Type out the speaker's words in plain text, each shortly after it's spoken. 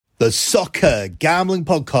The Soccer Gambling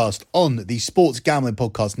Podcast on the Sports Gambling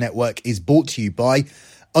Podcast Network is brought to you by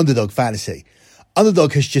Underdog Fantasy.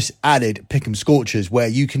 Underdog has just added Pick'em Scorchers where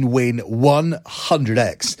you can win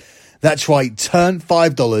 100x. That's right, turn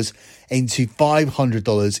 $5 into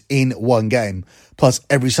 $500 in one game. Plus,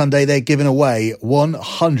 every Sunday they're giving away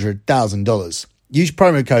 $100,000. Use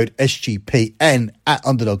promo code SGPN at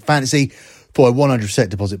Underdog Fantasy for a 100%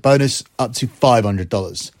 deposit bonus up to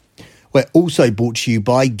 $500. We're also brought to you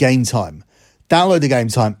by Game Time. Download the Game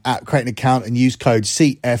Time app, create an account and use code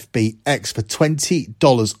CFBX for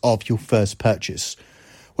 $20 off your first purchase.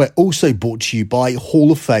 We're also brought to you by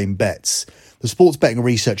Hall of Fame Bets, the sports betting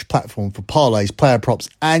research platform for parlays, player props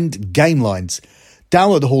and game lines.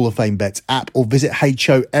 Download the Hall of Fame Bets app or visit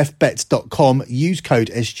hofbets.com. Use code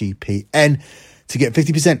SGPN to get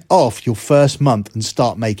 50% off your first month and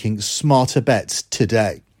start making smarter bets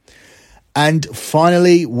today. And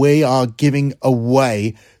finally, we are giving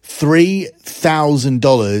away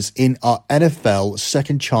 $3,000 in our NFL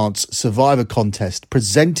Second Chance Survivor Contest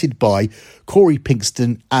presented by Corey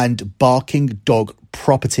Pinkston and Barking Dog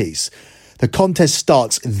Properties. The contest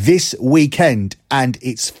starts this weekend and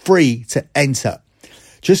it's free to enter.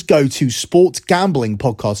 Just go to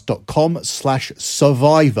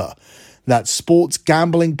sportsgamblingpodcast.com/survivor. That's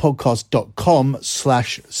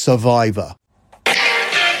sportsgamblingpodcast.com/survivor.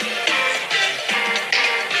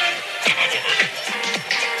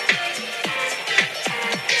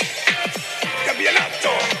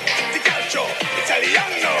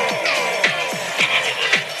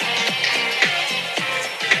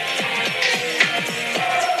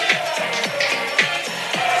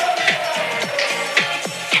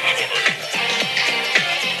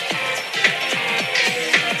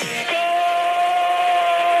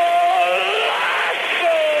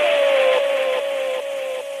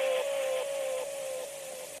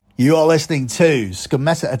 You are listening to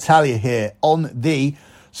Scommessa Italia here on the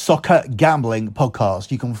Soccer Gambling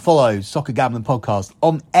Podcast. You can follow Soccer Gambling Podcast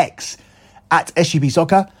on X at SGP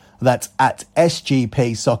Soccer. That's at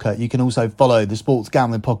SGP Soccer. You can also follow the Sports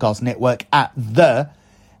Gambling Podcast Network at the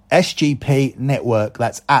SGP Network.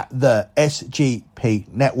 That's at the SGP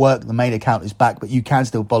Network. The main account is back, but you can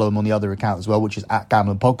still follow them on the other account as well, which is at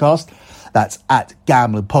Gambling Podcast. That's at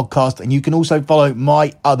Gambling Podcast. And you can also follow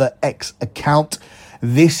my other X account.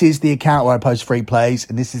 This is the account where I post free plays,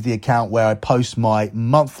 and this is the account where I post my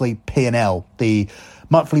monthly P&L. The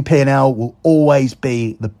monthly P&L will always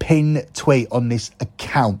be the pinned tweet on this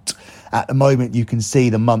account. At the moment, you can see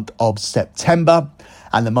the month of September,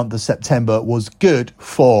 and the month of September was good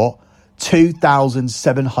for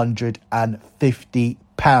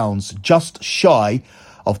 £2,750, just shy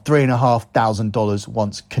of $3,500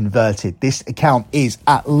 once converted. This account is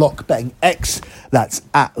at LockBettingX. That's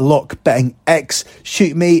at LockBettingX.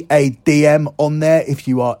 Shoot me a DM on there if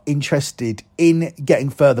you are interested in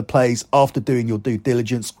getting further plays after doing your due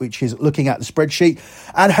diligence, which is looking at the spreadsheet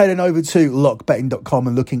and heading over to lockbetting.com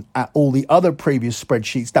and looking at all the other previous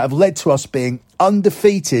spreadsheets that have led to us being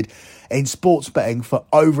undefeated in sports betting for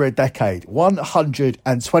over a decade.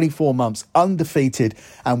 124 months undefeated,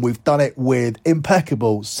 and we've done it with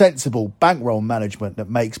impeccable, sensible bankroll management that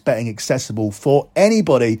makes betting accessible for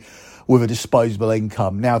anybody with a disposable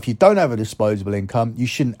income. Now, if you don't have a disposable income, you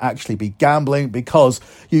shouldn't actually be gambling, because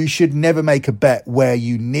you should never make a bet where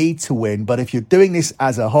you need to win. But if you're doing this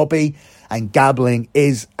as a hobby and gambling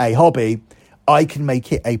is a hobby, I can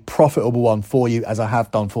make it a profitable one for you, as I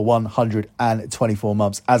have done for 124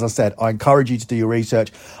 months. As I said, I encourage you to do your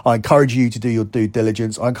research. I encourage you to do your due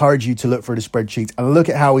diligence. I encourage you to look through the spreadsheets and look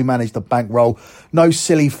at how we manage the bankroll. No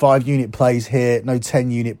silly 5-unit plays here, no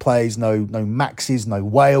 10-unit plays, no maxes, no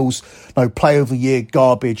whales, no play of the year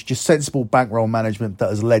garbage, just sensible bankroll management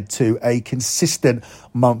that has led to a consistent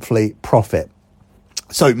monthly profit.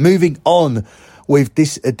 So moving on with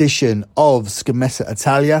this edition of Scommessa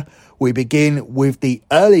Italia, we begin with the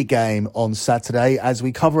early game on Saturday as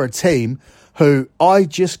we cover a team who I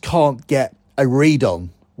just can't get a read on.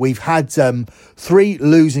 We've had 3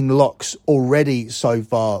 losing locks already so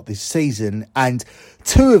far this season, and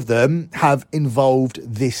 2 of them have involved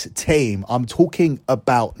this team. I'm talking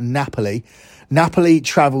about Napoli. Napoli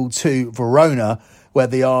travel to Verona, where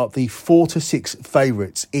they are the 4-6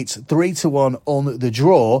 favourites. It's 3-1 on the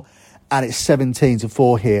draw, and it's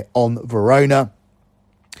 17-4 here on Verona.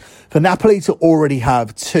 For Napoli to already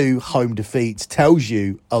have 2 home defeats tells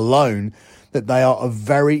you alone that they are a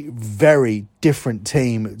very, very different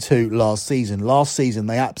team to last season. Last season,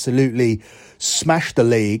 they absolutely smashed the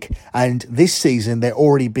league, and this season, they're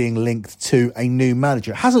already being linked to a new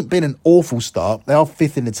manager. It hasn't been an awful start. They are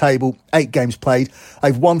 5th in the table, 8 games played.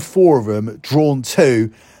 They've won 4 of them, drawn 2,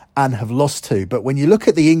 and have lost 2. But when you look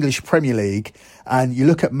at the English Premier League and you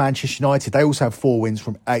look at Manchester United, they also have 4 wins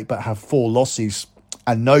from 8 but have 4 losses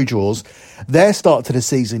and no draws. Their start to the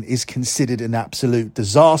season is considered an absolute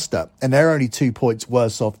disaster, and they're only 2 points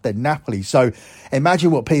worse off than Napoli. So imagine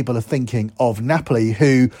what people are thinking of Napoli,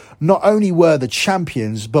 who not only were the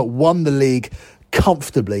champions but won the league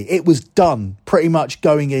comfortably. It was done pretty much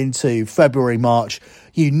going into February, March.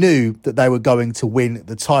 You knew that they were going to win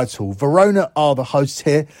the title. Verona are the hosts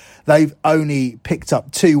here. They've only picked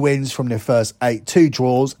up 2 wins from their first 8, 2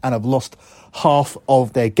 draws, and have lost half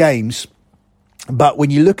of their games. But when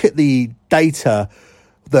you look at the data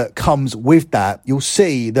that comes with that, you'll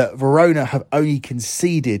see that Verona have only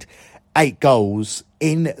conceded 8 goals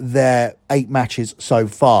in their 8 matches so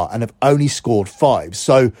far and have only scored 5.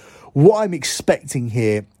 So what I'm expecting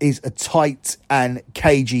here is a tight and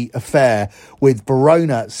cagey affair, with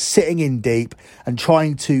Verona sitting in deep and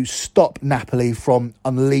trying to stop Napoli from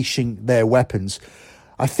unleashing their weapons.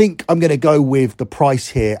 I think I'm going to go with the price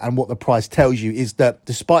here, and what the price tells you is that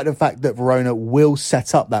despite the fact that Verona will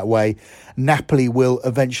set up that way, Napoli will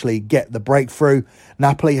eventually get the breakthrough.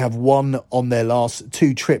 Napoli have won on their last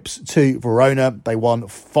 2 trips to Verona. They won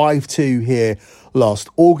 5-2 here last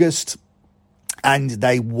August, and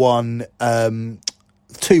they won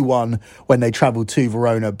 2-1 when they travelled to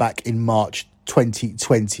Verona back in March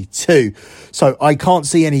 2022. So I can't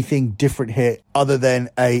see anything different here other than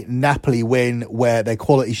a Napoli win where their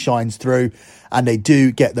quality shines through and they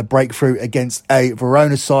do get the breakthrough against a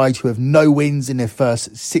Verona side who have no wins in their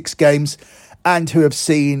first 6 games and who have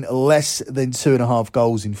seen less than 2.5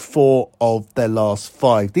 goals in 4 of their last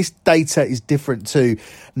 5. This data is different to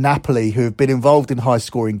Napoli, who have been involved in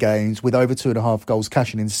high-scoring games with over 2.5 goals,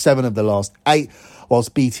 cashing in 7 of the last 8,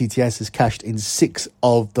 whilst BTTS has cashed in 6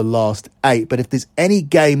 of the last 8. But if there's any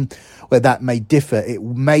game where that may differ, it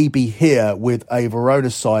may be here with a Verona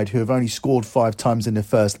side who have only scored 5 times in the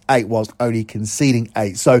first 8 whilst only conceding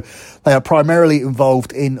 8. So they are primarily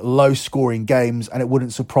involved in low-scoring games, and it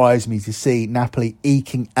wouldn't surprise me to see Napoli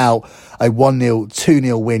eking out a 1-0,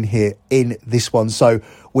 2-0 win here in this one. So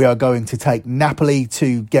we are going to take Napoli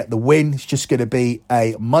to get the win. It's just going to be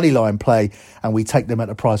a moneyline play, and we take them at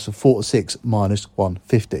a price of 4-6 minus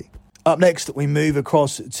 150. Up next, we move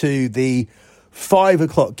across to the 5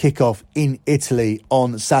 o'clock kickoff in Italy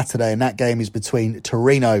on Saturday, and that game is between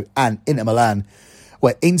Torino and Inter Milan,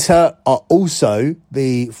 where Inter are also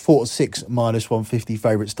the 4-6 minus 150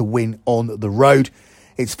 favourites to win on the road.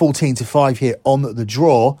 It's 14-5 here on the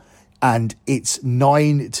draw, and it's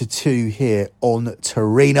 9-2 here on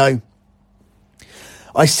Torino.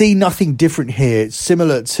 I see nothing different here,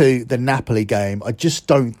 similar to the Napoli game. I just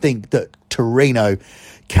don't think that Torino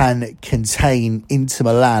can contain Inter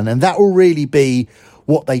Milan, and that will really be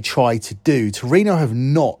what they try to do. Torino have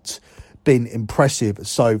not been impressive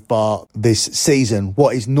so far this season.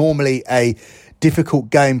 What is normally a difficult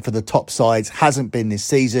game for the top sides hasn't been this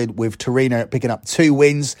season, with Torino picking up 2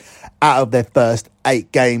 wins out of their first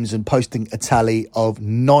 8 games and posting a tally of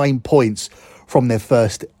 9 points from their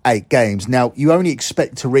first 8 games. Now, you only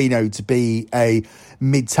expect Torino to be a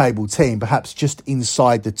mid-table team, perhaps just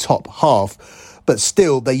inside the top half, but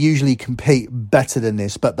still they usually compete better than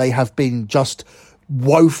this, but they have been just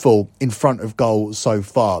woeful in front of goal so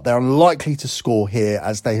far. They're unlikely to score here,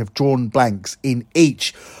 as they have drawn blanks in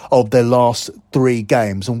each of their last 3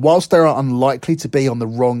 games. And whilst they are unlikely to be on the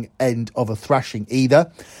wrong end of a thrashing either,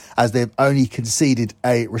 as they've only conceded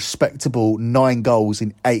a respectable 9 goals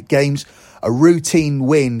in 8 games, a routine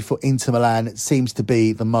win for Inter Milan seems to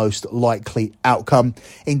be the most likely outcome.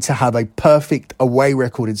 Inter have a perfect away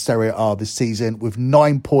record in Serie A this season, with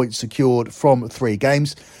 9 points secured from 3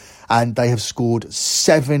 games. And they have scored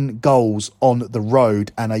 7 goals on the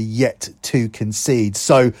road and are yet to concede.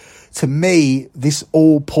 So to me, this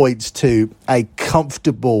all points to a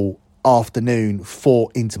comfortable afternoon for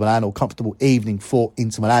Inter Milan, or comfortable evening for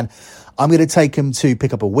Inter Milan. I'm going to take them to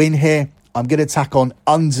pick up a win here. I'm going to tack on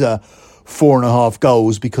under 4.5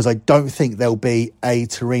 goals, because I don't think there'll be a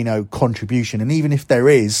Torino contribution. And even if there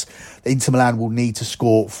is, Inter Milan will need to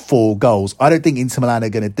score 4 goals. I don't think Inter Milan are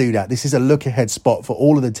going to do that. This is a look-ahead spot for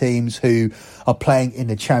all of the teams who are playing in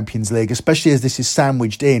the Champions League, especially as this is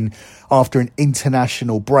sandwiched in after an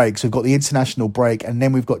international break. So we've got the international break, and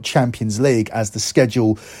then we've got Champions League as the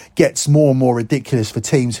schedule gets more and more ridiculous for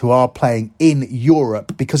teams who are playing in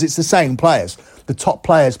Europe, because it's the same players. The top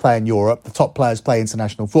players play in Europe, the top players play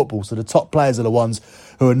international football. So the top players are the ones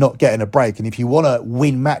who are not getting a break. And if you want to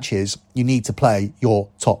win matches, you need to play your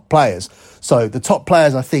top players. So the top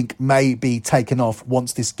players, I think, may be taken off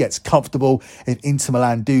once this gets comfortable. If Inter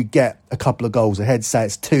Milan do get a couple of goals ahead, say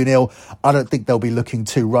it's 2-0, I don't think they'll be looking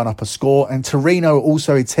to run up a score. And Torino are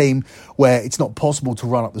also a team where it's not possible to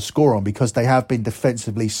run up the score on because they have been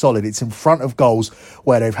defensively solid. It's in front of goals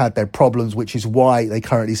where they've had their problems, which is why they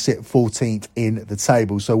currently sit 14th in the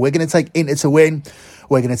table. So we're going to take Inter to win.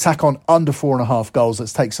 We're going to tack on under 4.5 goals. That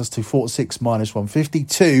takes us to 4-6 minus 150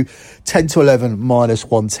 to 10-11 minus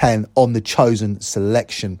 110 on the chosen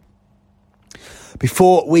selection.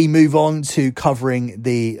 Before we move on to covering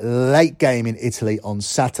the late game in Italy on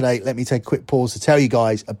Saturday, let me take a quick pause to tell you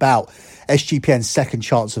guys about SGPN's Second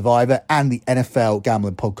Chance Survivor and the NFL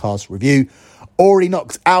Gambling Podcast Review. Already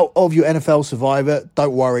knocked out of your NFL Survivor?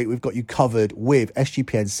 Don't worry, we've got you covered with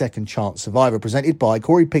SGPN's Second Chance Survivor, presented by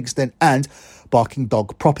Corey Pigston and Barking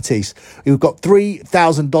Dog Properties. We've got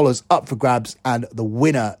 $3,000 up for grabs and the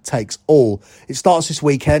winner takes all. It starts this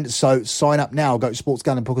weekend, so sign up now. Go to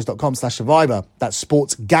sportsgamblingpodcast.com/survivor. That's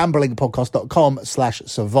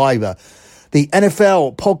sportsgamblingpodcast.com/survivor. The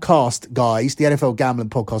NFL podcast guys, the NFL Gambling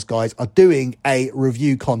Podcast guys, are doing a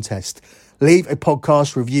review contest. Leave a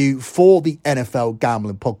podcast review for the NFL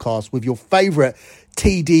Gambling Podcast with your favourite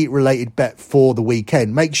TD-related bet for the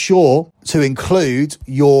weekend. Make sure to include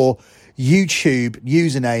your YouTube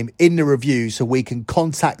username in the review so we can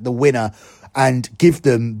contact the winner and give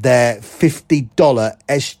them their $50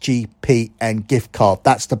 SGPN gift card.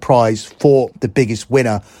 That's the prize for the biggest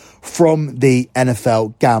winner from the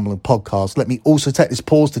NFL Gambling Podcast. Let me also take this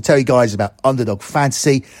pause to tell you guys about Underdog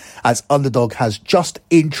Fantasy, as Underdog has just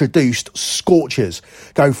introduced Scorchers.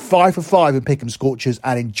 Go 5 for 5 in Pick'em Scorchers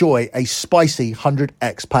and enjoy a spicy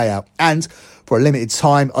 100x payout. And for a limited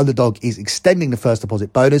time, Underdog is extending the first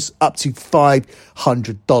deposit bonus up to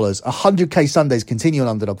 $500. 100k Sundays continue on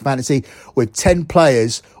Underdog Fantasy with 10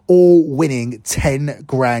 players all winning 10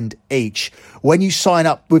 grand each. When you sign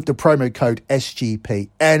up with the promo code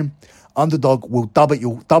SGPN, Underdog will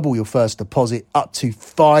double your first deposit up to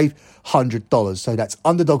 $500. So that's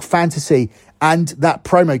Underdog Fantasy and that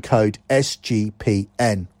promo code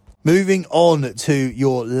SGPN. Moving on to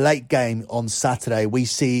your late game on Saturday, we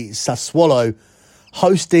see Sassuolo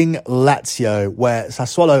hosting Lazio, where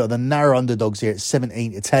Sassuolo are the narrow underdogs here at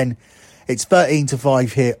 17-10. It's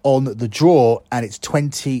 13-5 here on the draw, and it's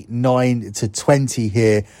 29-20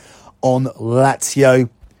 here on Lazio.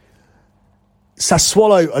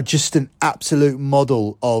 Sassuolo are just an absolute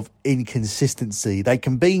model of inconsistency. They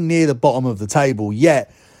can be near the bottom of the table,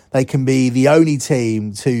 yet they can be the only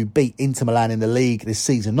team to beat Inter Milan in the league this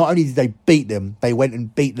season. Not only did they beat them, they went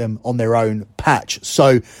and beat them on their own patch.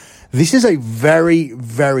 So this is a very,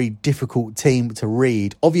 very difficult team to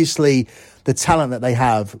read. Obviously, the talent that they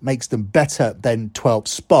have makes them better than 12th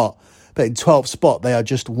spot. But in 12th spot, they are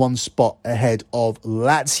just one spot ahead of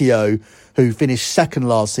Lazio, who finished second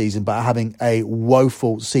last season, but are having a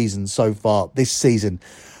woeful season so far this season.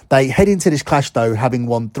 They head into this clash, though, having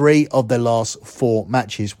won 3 of their last 4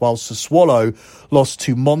 matches, while Sassuolo lost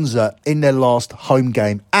to Monza in their last home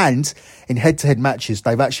game. And in head-to-head matches,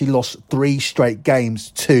 they've actually lost 3 straight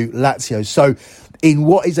games to Lazio. So in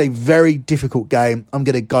what is a very difficult game, I'm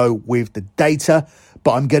going to go with the data,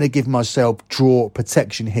 but I'm going to give myself draw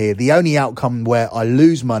protection here. The only outcome where I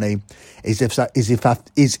lose money is if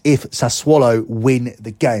Sassuolo win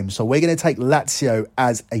the game. So we're going to take Lazio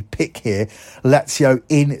as a pick here. Lazio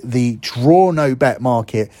in the draw no bet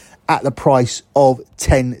market at the price of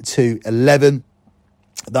 10-11.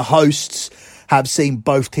 The hosts have seen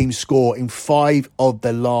both teams score in 5 of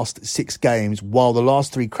their last 6 games, while the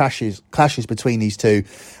last 3 clashes between these two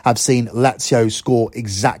have seen Lazio score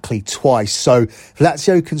exactly twice. So if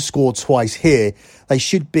Lazio can score twice here, they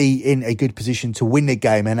should be in a good position to win the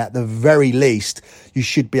game, and at the very least, you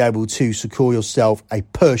should be able to secure yourself a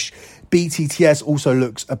push. BTTS also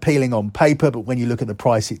looks appealing on paper, but when you look at the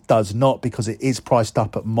price, it does not, because it is priced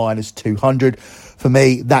up at minus 200. For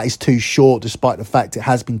me, that is too short, despite the fact it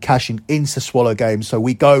has been cashing in Sassuolo games. So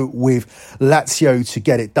we go with Lazio to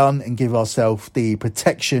get it done and give ourselves the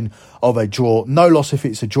protection of a draw. No loss if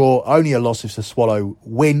it's a draw, only a loss if Sassuolo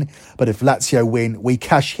win. But if Lazio win, we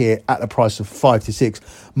cash here at the price of 5-6,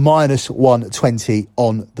 minus 120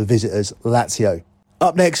 on the visitors, Lazio.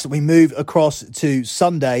 Up next, we move across to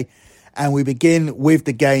Sunday, and we begin with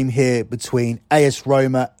the game here between AS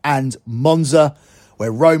Roma and Monza,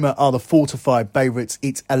 where Roma are the 4-5 favourites.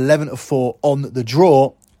 It's 11-4 on the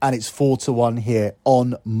draw, and it's 4-1 here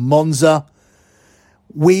on Monza.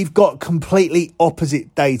 We've got completely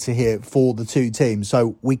opposite data here for the two teams,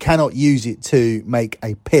 so we cannot use it to make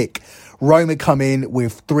a pick. Roma come in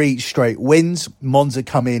with 3 straight wins. Monza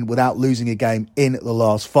come in without losing a game in the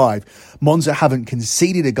last 5. Monza haven't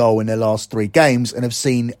conceded a goal in their last 3 games and have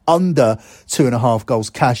seen under 2.5 goals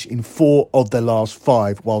cash in 4 of their last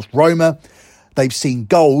 5, whilst Roma, they've seen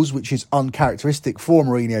goals, which is uncharacteristic for a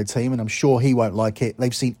Mourinho team, and I'm sure he won't like it.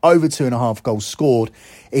 They've seen over 2.5 goals scored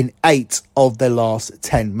in 8 of their last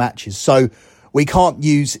 10 matches. So we can't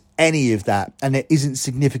use any of that, and there isn't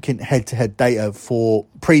significant head-to-head data for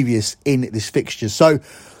previous in this fixture. So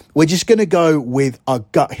we're just going to go with our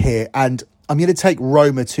gut here, and I'm going to take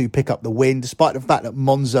Roma to pick up the win, despite the fact that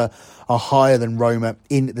Monza are higher than Roma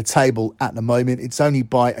in the table at the moment. It's only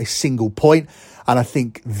by a single point. And I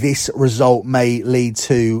think this result may lead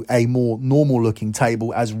to a more normal-looking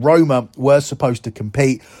table, as Roma were supposed to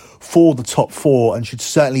compete for the top 4 and should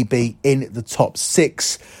certainly be in the top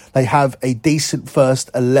 6. They have a decent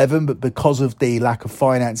first 11, but because of the lack of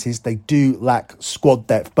finances, they do lack squad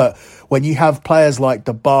depth. But when you have players like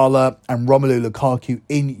Dybala and Romelu Lukaku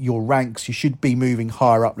in your ranks, you should be moving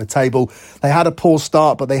higher up the table. They had a poor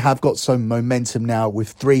start, but they have got some momentum now with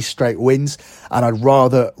 3 straight wins. And I'd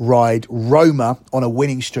rather ride Roma on a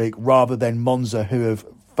winning streak rather than Monza, who have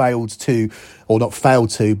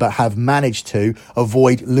but have managed to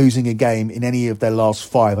avoid losing a game in any of their last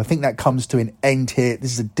 5. I think that comes to an end here.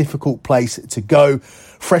 This is a difficult place to go.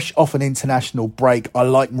 Fresh off an international break, I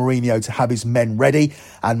like Mourinho to have his men ready,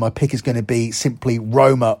 and my pick is going to be simply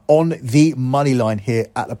Roma on the money line here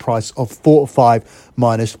at the price of 4-5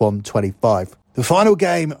 minus 125. The final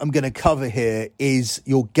game I'm going to cover here is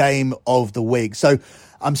your game of the week. So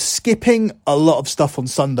I'm skipping a lot of stuff on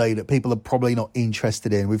Sunday that people are probably not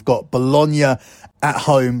interested in. We've got Bologna at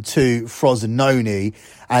home to Frosinone,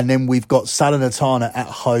 and then we've got Salernitana at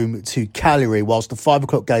home to Cagliari, whilst the 5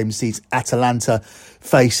 o'clock game sees Atalanta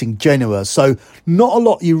facing Genoa. So not a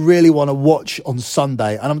lot you really want to watch on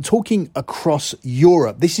Sunday, and I'm talking across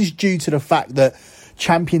Europe. This is due to the fact that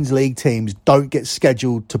Champions League teams don't get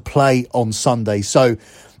scheduled to play on Sunday. So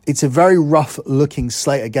it's a very rough looking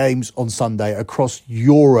slate of games on Sunday across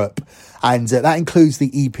Europe. And that includes the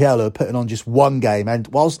EPL, who are putting on just one game. And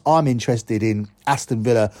whilst I'm interested in Aston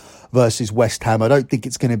Villa versus West Ham, I don't think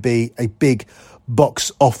it's going to be a big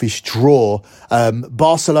box office draw.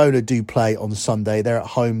 Barcelona do play on Sunday. They're at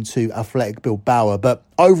home to Athletic Bilbao. But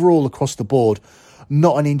overall, across the board,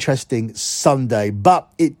 not an interesting Sunday. But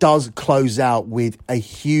it does close out with a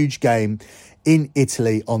huge game in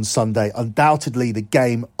Italy on Sunday. Undoubtedly the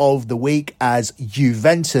game of the week, as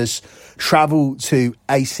Juventus travel to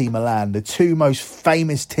AC Milan, the 2 most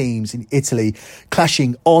famous teams in Italy,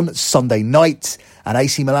 clashing on Sunday night. And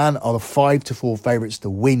AC Milan are the 5-4 favourites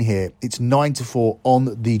to win here. It's 9-4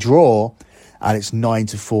 on the draw, and it's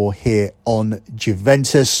 9-4 here on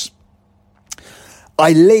Juventus.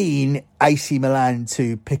 I lean AC Milan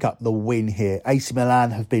to pick up the win here. AC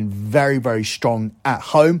Milan have been very, very strong at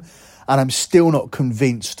home, and I'm still not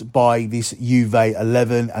convinced by this Juve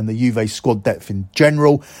 11 and the Juve squad depth in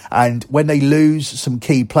general. And when they lose some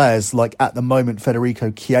key players, like at the moment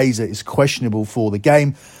Federico Chiesa is questionable for the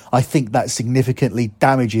game, I think that significantly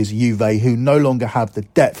damages Juve, who no longer have the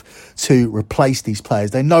depth to replace these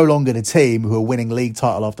players. They're no longer the team who are winning league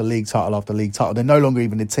title after league title after league title. They're no longer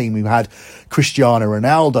even the team who had Cristiano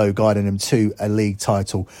Ronaldo guiding them to a league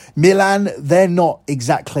title. Milan, they're not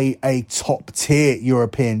exactly a top tier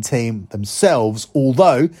European team themselves,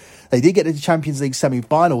 although they did get to the Champions League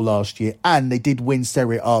semi-final last year, and they did win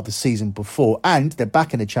Serie A the season before, and they're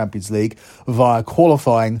back in the Champions League via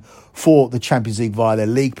qualifying for the Champions League via their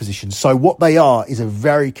league position. So what they are is a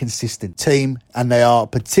very consistent team, and they are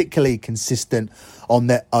particularly consistent on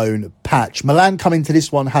their own patch. Milan come into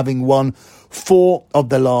this one having won 4 of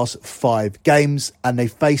their last 5 games, and they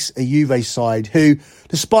face a Juve side who,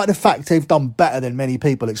 despite the fact they've done better than many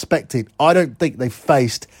people expected, I don't think they've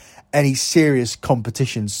faced any serious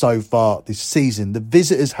competition so far this season. The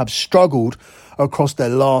visitors have struggled across their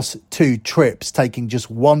last 2 trips, taking just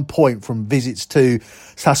 1 point from visits to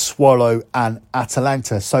Sassuolo and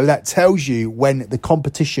Atalanta. So that tells you when the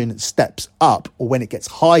competition steps up, or when it gets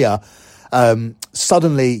higher,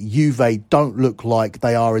 suddenly Juve don't look like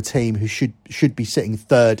they are a team who should be sitting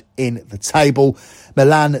third in the table.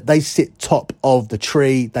 Milan, they sit top of the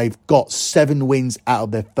tree. They've got 7 wins out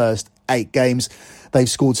of their first 8 games. They've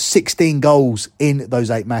scored 16 goals in those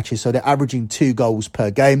 8 matches, so they're averaging 2 goals per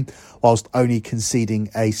game, whilst only conceding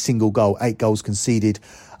a single goal. 8 goals conceded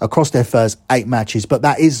across their first 8 matches. But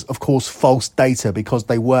that is, of course, false data, because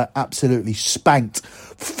they were absolutely spanked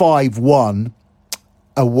 5-1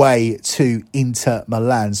 away to Inter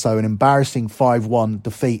Milan. So an embarrassing 5-1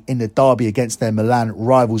 defeat in the derby against their Milan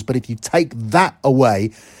rivals. But if you take that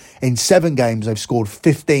away, in 7 games, they've scored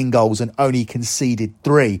 15 goals and only conceded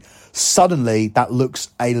 3. Suddenly, that looks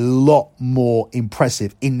a lot more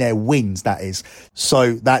impressive in their wins, that is.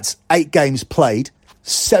 So that's 8 games played,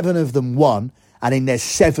 7 of them won. And in their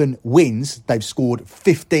 7 wins, they've scored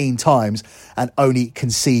 15 times and only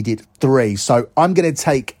conceded 3. So I'm going to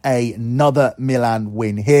take another Milan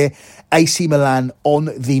win here. AC Milan on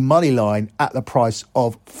the money line at the price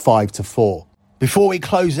of 5-4. Before we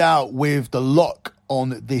close out with the lock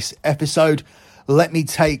on this episode, let me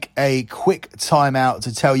take a quick time out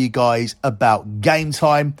to tell you guys about Game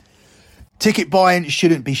Time. Ticket buying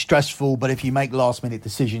shouldn't be stressful, but if you make last minute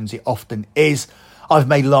decisions, it often is. I've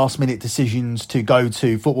made last minute decisions to go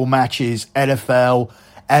to football matches, NFL,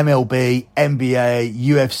 MLB, NBA,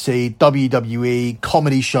 UFC, WWE,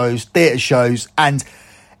 comedy shows, theatre shows, and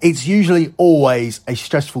it's usually always a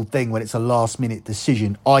stressful thing when it's a last minute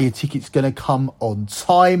decision. Are your tickets going to come on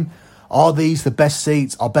time? Are these the best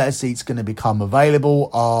seats? Are better seats going to become available?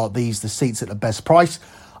 Are these the seats at the best price?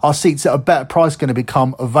 Are seats at a better price going to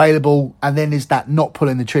become available? And then there's that not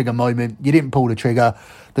pulling the trigger moment. You didn't pull the trigger.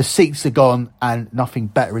 The seats are gone and nothing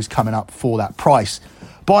better is coming up for that price.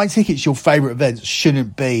 Buying tickets, your favourite events,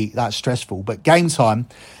 shouldn't be that stressful. But Game Time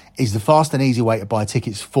is the fast and easy way to buy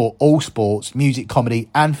tickets for all sports, music, comedy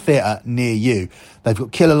and theatre near you. They've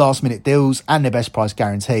got killer last minute deals and their best price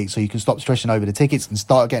guarantee, so you can stop stressing over the tickets and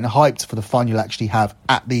start getting hyped for the fun you'll actually have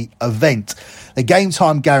at the event. The Game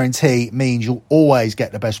Time guarantee means you'll always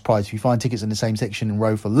get the best price. If you find tickets in the same section and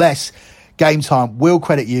row for less, Game Time will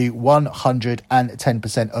credit you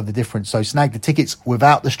 110% of the difference. So snag the tickets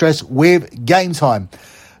without the stress with Game Time.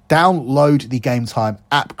 Download the Game Time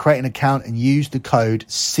app, create an account and use the code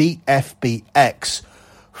CFBX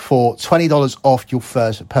for $20 off your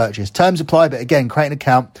first purchase. Terms apply, but again, create an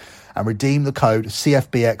account and redeem the code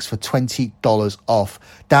CFBX for $20 off.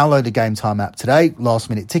 Download the Game Time app today. Last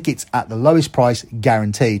minute tickets at the lowest price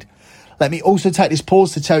guaranteed. Let me also take this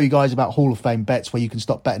pause to tell you guys about Hall of Fame bets, where you can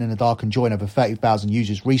stop betting in the dark and join over 30,000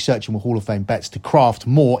 users researching with Hall of Fame bets to craft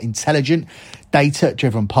more intelligent,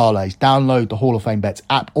 data-driven parlays. Download the Hall of Fame bets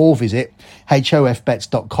app or visit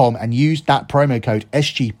hofbets.com and use that promo code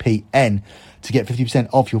SGPN to get 50%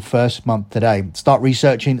 off your first month today. Start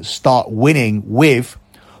researching, start winning with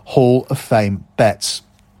Hall of Fame bets.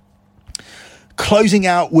 Closing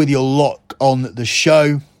out with your lock on the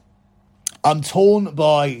show, I'm torn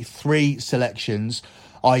by 3 selections.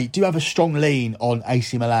 I do have a strong lean on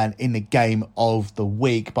AC Milan in the game of the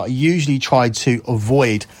week, but I usually try to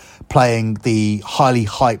avoid playing the highly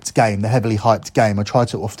hyped game, the heavily hyped game. I try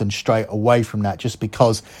to often stray away from that just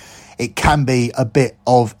because it can be a bit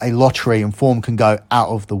of a lottery and form can go out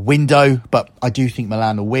of the window, but I do think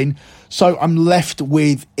Milan will win. So I'm left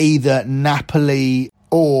with either Napoli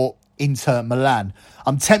or Inter Milan.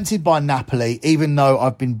 I'm tempted by Napoli, even though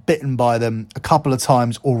I've been bitten by them a couple of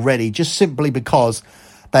times already, just simply because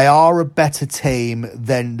they are a better team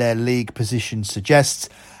than their league position suggests.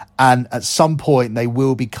 And at some point, they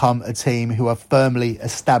will become a team who are firmly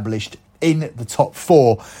established in the top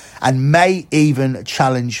 4 and may even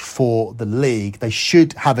challenge for the league. They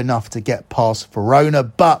should have enough to get past Verona,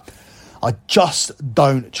 but I just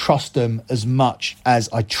don't trust them as much as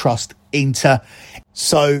I trust Inter.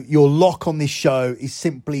 So your lock on this show is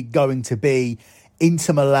simply going to be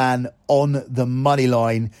Inter Milan on the money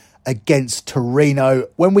line against Torino.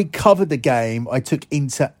 When we covered the game, I took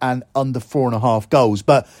Inter and under 4.5 goals.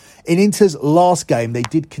 But in Inter's last game, they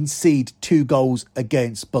did concede 2 goals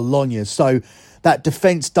against Bologna. So that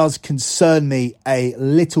defence does concern me a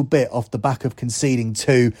little bit off the back of conceding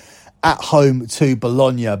 2 at home to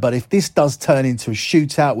Bologna. But if this does turn into a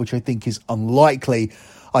shootout, which I think is unlikely,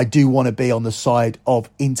 I do want to be on the side of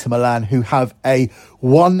Inter Milan, who have a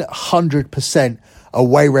 100%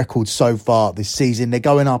 away record so far this season. They're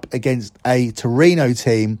going up against a Torino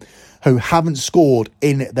team who haven't scored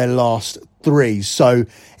in their last 3. So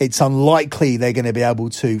it's unlikely they're going to be able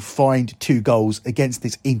to find 2 goals against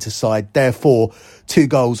this Inter side. Therefore, 2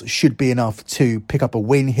 goals should be enough to pick up a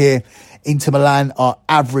win here. Inter Milan are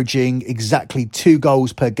averaging exactly 2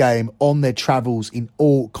 goals per game on their travels in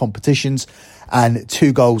all competitions, and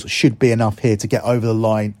 2 goals should be enough here to get over the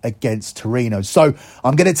line against Torino. So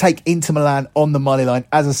I'm going to take Inter Milan on the money line.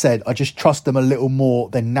 As I said, I just trust them a little more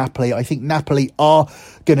than Napoli. I think Napoli are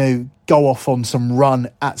going to go off on some run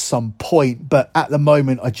at some point, but at the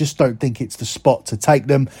moment, I just don't think it's the spot to take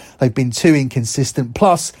them. They've been too inconsistent.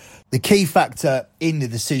 Plus, the key factor in the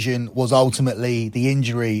decision was ultimately the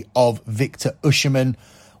injury of Victor Osimhen.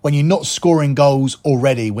 when you're not scoring goals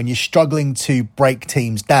already, when you're struggling to break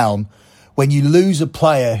teams down, when you lose a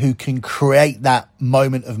player who can create that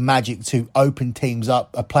moment of magic to open teams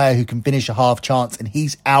up, a player who can finish a half chance, and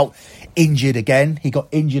he's out injured again. He got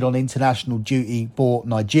injured on international duty for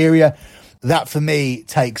Nigeria. That, for me,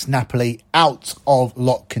 takes Napoli out of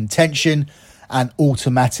lock contention and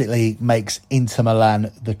automatically makes Inter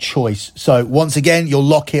Milan the choice. So once again, your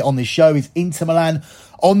lock here on this show is Inter Milan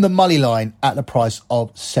on the money line at the price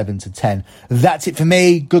of 7-10. That's it for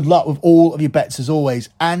me. Good luck with all of your bets as always,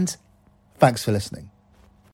 and thanks for listening.